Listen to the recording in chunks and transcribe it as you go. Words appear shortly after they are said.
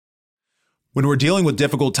When we're dealing with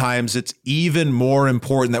difficult times, it's even more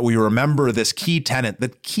important that we remember this key tenet, the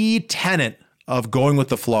key tenet of going with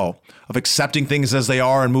the flow, of accepting things as they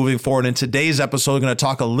are and moving forward. In today's episode, we're going to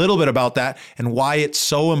talk a little bit about that and why it's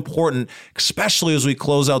so important, especially as we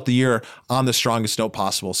close out the year on the strongest note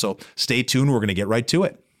possible. So stay tuned. We're going to get right to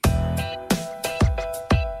it.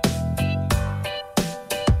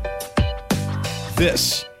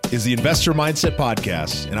 This is the Investor Mindset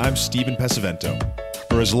Podcast, and I'm Steven Pesavento.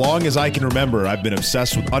 For as long as I can remember, I've been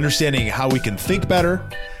obsessed with understanding how we can think better,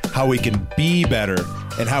 how we can be better,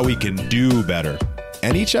 and how we can do better.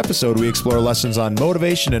 And each episode, we explore lessons on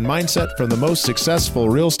motivation and mindset from the most successful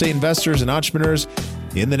real estate investors and entrepreneurs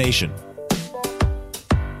in the nation.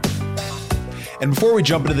 And before we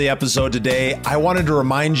jump into the episode today, I wanted to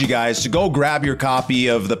remind you guys to go grab your copy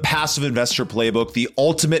of the Passive Investor Playbook, the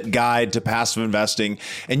ultimate guide to passive investing.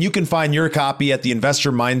 And you can find your copy at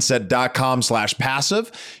theinvestormindset.com/passive.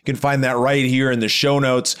 You can find that right here in the show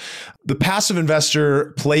notes. The Passive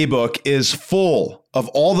Investor Playbook is full of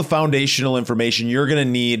all the foundational information you're going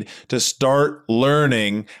to need to start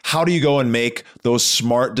learning how do you go and make those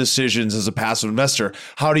smart decisions as a passive investor?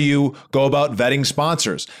 How do you go about vetting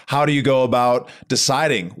sponsors? How do you go about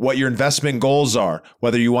deciding what your investment goals are,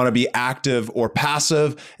 whether you want to be active or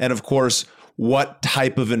passive? And of course, what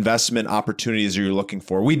type of investment opportunities are you looking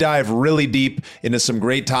for? We dive really deep into some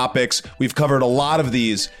great topics. We've covered a lot of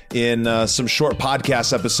these in some short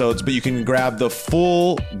podcast episodes, but you can grab the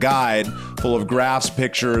full guide full of graphs,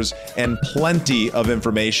 pictures, and plenty of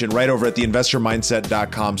information right over at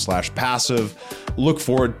theinvestormindset.com/passive. Look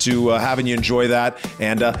forward to having you enjoy that,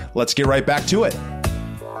 and let's get right back to it.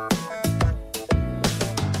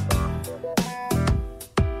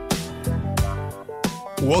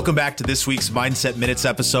 Welcome back to this week's Mindset Minutes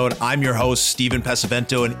episode. I'm your host, Steven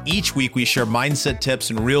Pesavento, and each week we share mindset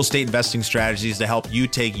tips and real estate investing strategies to help you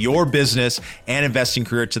take your business and investing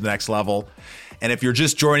career to the next level. And if you're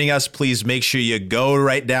just joining us, please make sure you go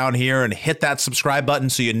right down here and hit that subscribe button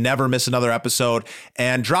so you never miss another episode,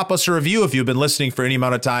 and drop us a review if you've been listening for any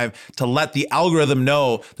amount of time to let the algorithm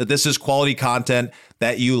know that this is quality content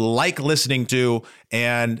that you like listening to,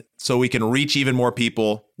 and so we can reach even more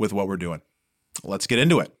people with what we're doing. Let's get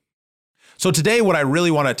into it. So today, what I really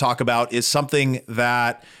want to talk about is something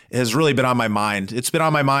that has really been on my mind. It's been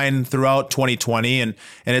on my mind throughout 2020, and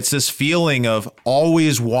it's this feeling of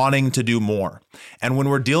always wanting to do more. And when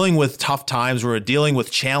we're dealing with tough times, we're dealing with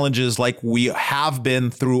challenges like we have been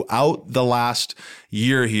throughout the last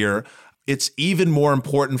year here, it's even more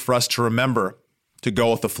important for us to remember to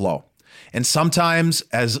go with the flow. And sometimes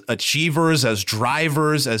as achievers, as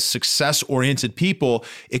drivers, as success-oriented people,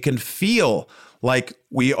 it can feel like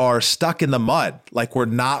we are stuck in the mud, like we're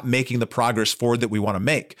not making the progress forward that we want to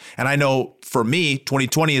make. And I know for me,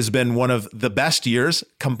 2020 has been one of the best years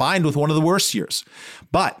combined with one of the worst years.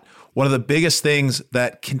 But one of the biggest things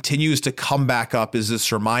that continues to come back up is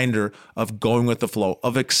this reminder of going with the flow,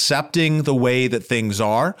 of accepting the way that things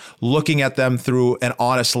are, looking at them through an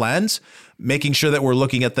honest lens, making sure that we're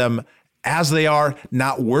looking at them as they are,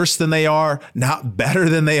 not worse than they are, not better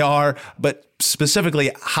than they are, but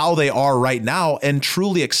specifically how they are right now, and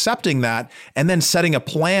truly accepting that, and then setting a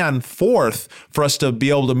plan forth for us to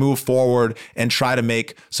be able to move forward and try to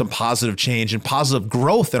make some positive change and positive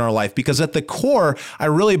growth in our life. Because at the core, I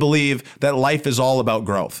really believe that life is all about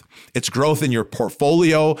growth. It's growth in your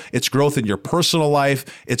portfolio, it's growth in your personal life,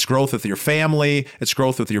 it's growth with your family, it's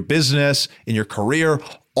growth with your business, in your career.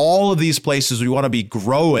 All of these places we want to be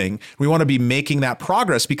growing, we want to be making that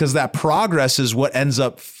progress, because that progress is what ends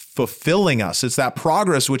up fulfilling us. It's that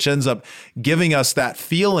progress which ends up giving us that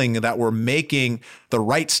feeling that we're making the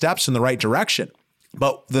right steps in the right direction.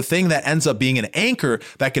 But the thing that ends up being an anchor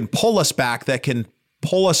that can pull us back, that can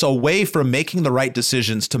pull us away from making the right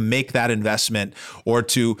decisions to make that investment or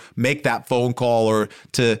to make that phone call or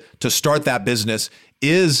to start that business,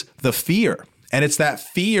 is the fear. And it's that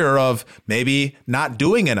fear of maybe not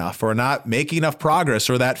doing enough or not making enough progress,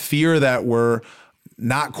 or that fear that we're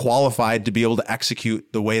not qualified to be able to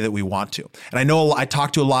execute the way that we want to. And I know I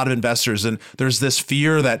talk to a lot of investors, and there's this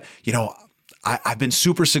fear that, I've been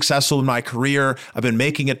super successful in my career. I've been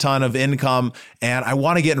making a ton of income, and I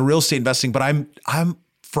want to get in real estate investing, but I'm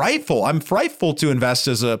frightful. I'm frightful to invest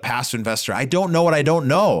as a passive investor. I don't know what I don't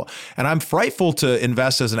know. And I'm frightful to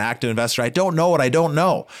invest as an active investor. I don't know what I don't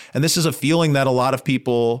know. And this is a feeling that a lot of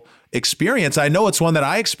people experience. I know it's one that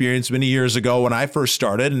I experienced many years ago when I first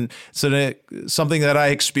started, and it's something that I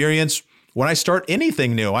experienced when I start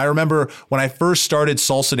anything new. I remember when I first started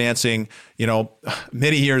salsa dancing,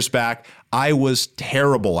 many years back, I was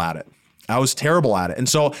terrible at it. And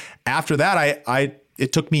so after that,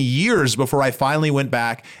 it took me years before I finally went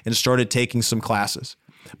back and started taking some classes.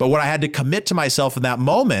 But what I had to commit to myself in that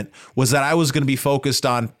moment was that I was going to be focused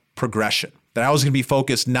on progression, that I was going to be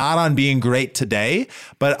focused not on being great today,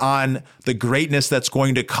 but on the greatness that's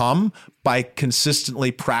going to come by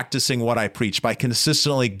consistently practicing what I preach, by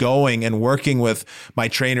consistently going and working with my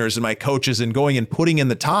trainers and my coaches and going and putting in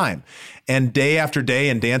the time. And day after day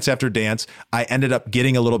and dance after dance, I ended up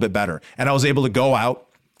getting a little bit better. And I was able to go out,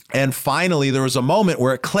 and finally there was a moment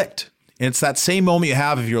where it clicked. And it's that same moment you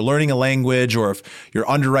have if you're learning a language or if you're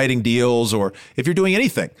underwriting deals or if you're doing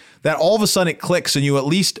anything, that all of a sudden it clicks and you at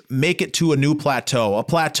least make it to a new plateau, a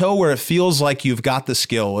plateau where it feels like you've got the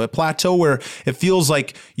skill, a plateau where it feels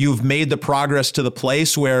like you've made the progress to the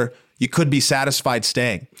place where you could be satisfied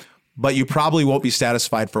staying, but you probably won't be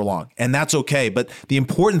satisfied for long. And that's okay. But the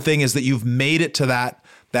important thing is that you've made it to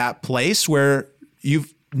that place where you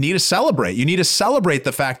need to celebrate. You need to celebrate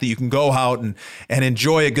the fact that you can go out and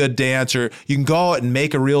enjoy a good dance, or you can go out and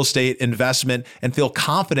make a real estate investment and feel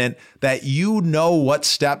confident that you know what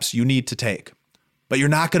steps you need to take. But you're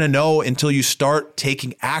not going to know until you start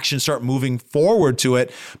taking action, start moving forward to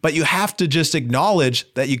it. But you have to just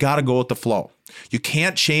acknowledge that you got to go with the flow. You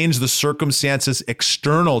can't change the circumstances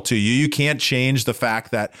external to you. You can't change the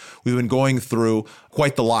fact that we've been going through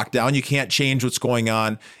quite the lockdown. You can't change what's going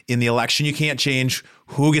on in the election. You can't change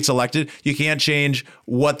who gets elected. You can't change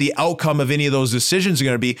what the outcome of any of those decisions are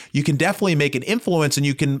going to be. You can definitely make an influence, and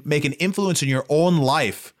you can make an influence in your own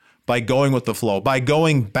life by going with the flow, by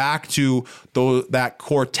going back to that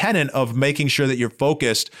core tenet of making sure that you're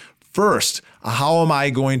focused. First, how am I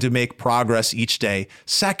going to make progress each day?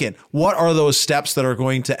 Second, what are those steps that are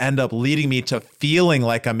going to end up leading me to feeling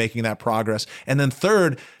like I'm making that progress? And then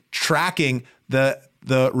third, tracking the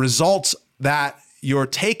results that you're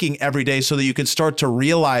taking every day so that you can start to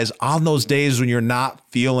realize on those days when you're not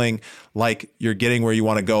feeling like you're getting where you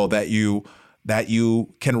want to go, that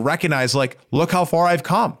you can recognize, like, look how far I've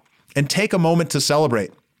come, and take a moment to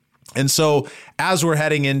celebrate. And so as we're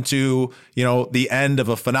heading into, the end of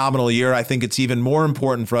a phenomenal year, I think it's even more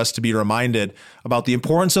important for us to be reminded about the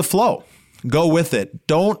importance of flow. Go with it.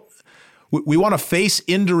 We want to face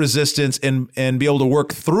into resistance and be able to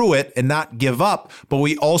work through it and not give up, but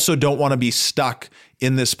we also don't want to be stuck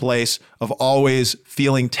in this place of always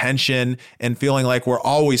feeling tension and feeling like we're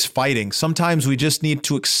always fighting. Sometimes we just need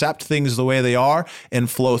to accept things the way they are and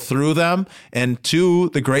flow through them and to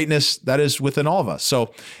the greatness that is within all of us.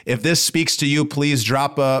 So if this speaks to you, please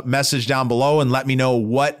drop a message down below and let me know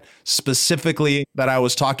what specifically that I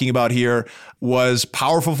was talking about here was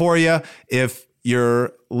powerful for you. If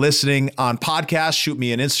you're listening on podcast, shoot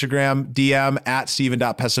me an Instagram DM at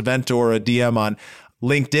steven.pesavento or a DM on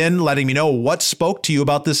LinkedIn, letting me know what spoke to you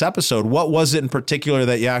about this episode. What was it in particular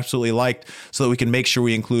that you absolutely liked, so that we can make sure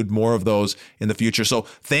we include more of those in the future. So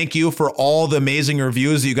thank you for all the amazing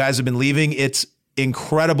reviews that you guys have been leaving. It's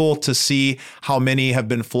incredible to see how many have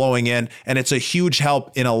been flowing in, and it's a huge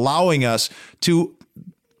help in allowing us to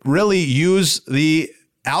really use the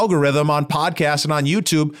algorithm on podcasts and on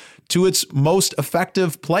YouTube to its most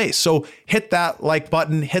effective place. So hit that like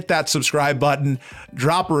button, hit that subscribe button,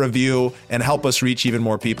 drop a review, and help us reach even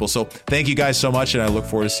more people. So thank you guys so much, and I look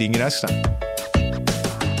forward to seeing you next time.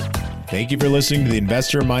 Thank you for listening to the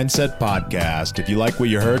Investor Mindset Podcast. If you like what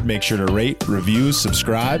you heard, make sure to rate, review,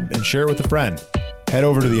 subscribe, and share it with a friend. Head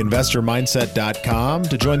over to theinvestormindset.com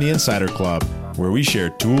to join the Insider Club, where we share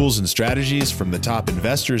tools and strategies from the top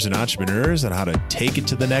investors and entrepreneurs on how to take it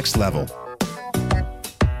to the next level.